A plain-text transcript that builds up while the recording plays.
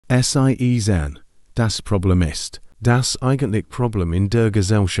SIE das Problem ist, das eigentlich Problem in der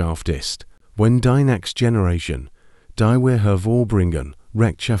Gesellschaft ist, wenn die next generation, die wir hervorbringen,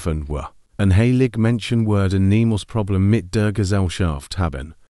 recht schaffen wir, ein heilig Menschen werden niemals Problem mit der Gesellschaft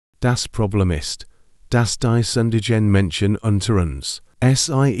haben. Das Problem ist, dass die sündigen Menschen unter uns,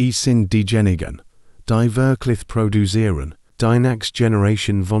 SIE sind diejenigen, die wirklich produzieren, die next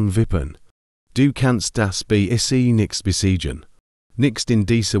generation von Wippen. Du kannst das BSI nix besiegen. Nix in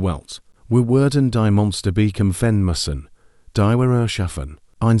dieser Welt. Wir werden die Monster bekämpfen müssen, die wir erschaffen.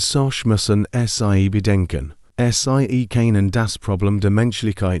 Ein solch müssen SIE bedenken. SIE können das Problem der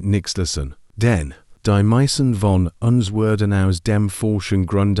Menschlichkeit nix lassen. Denn, die meisten von uns werden aus dem falschen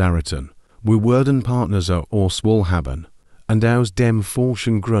Grund arbeiten. Wir werden Partners aus Wohl haben. Und aus dem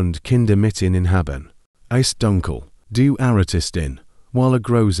falschen Grund Kinder mit ihnen haben. Ist dunkel, du arbeitest in, weil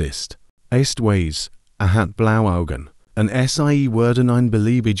groß ist. Ist weiß, hat blaue Augen. Und SIE werden ein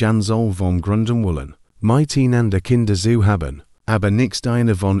beliebig Anzahl von Gründen wollen, miteinander Kinder zu haben, aber nicht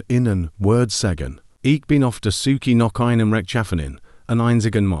einer von ihnen Wort sagen. Ich bin auf der Suche nach einem Rechtschaffenen, ein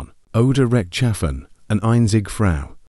einzigen Mann, oder Rechtschaffen, eine einzige Frau.